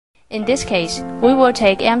In this case, we will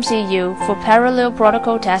take MCU for parallel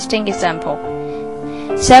protocol testing example.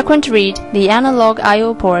 Sequence read the analog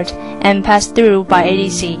I/O port and pass through by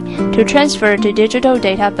ADC to transfer to digital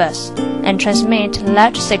data bus and transmit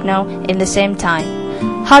latch signal in the same time.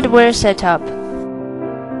 Hardware setup.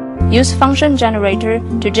 Use function generator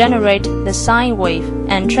to generate the sine wave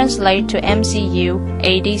and translate to MCU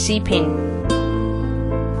ADC pin.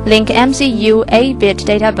 Link MCU 8-bit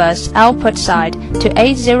data bus output side to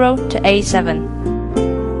A0 to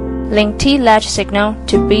A7. Link T-latch signal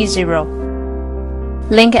to B0.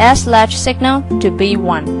 Link S-latch signal to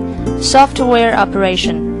B1. Software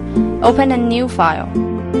operation. Open a new file.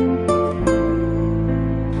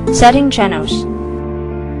 Setting channels.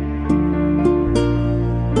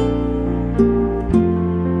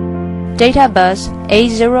 Data bus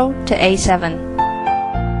A0 to A7.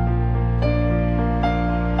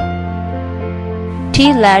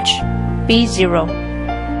 T-latch B0.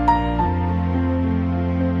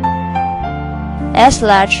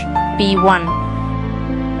 S-latch B1.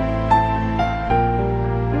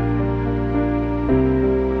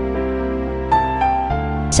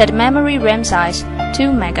 Set memory RAM size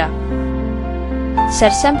 2 MB.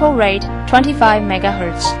 Set sample rate 25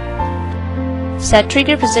 MHz. Set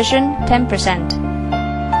trigger position 10%.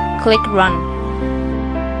 Click Run.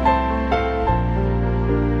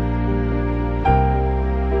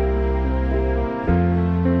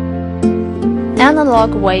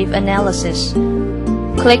 Analog wave analysis.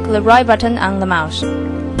 Click the right button on the mouse.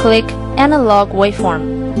 Click Analog waveform,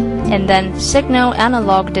 and then Signal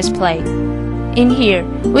analog display. In here,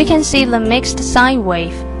 we can see the mixed sine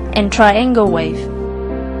wave and triangle wave.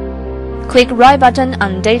 Click right button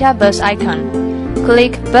on data bus icon.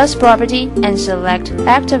 Click Bus property and select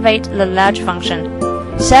Activate the latch function.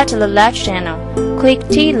 Set the latch channel. Click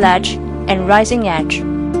T-latch and rising edge.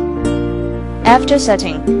 After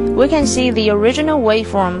setting, we can see the original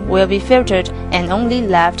waveform will be filtered and only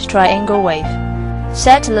left triangle wave.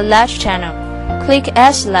 Set the latch channel. Click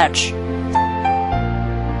S-latch.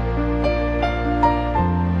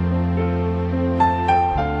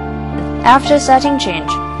 After setting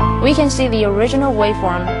change, we can see the original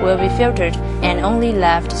waveform will be filtered and only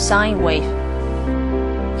left sine wave.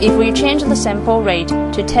 If we change the sample rate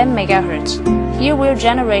to 10 MHz, here will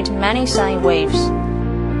generate many sine waves.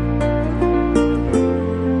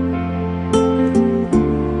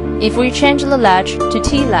 If we change the latch to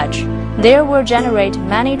T-latch, there will generate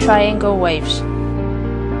many triangle waves.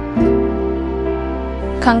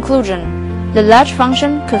 Conclusion: the latch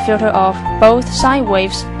function could filter off both sine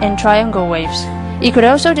waves and triangle waves. It could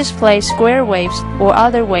also display square waves or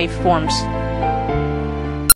other waveforms.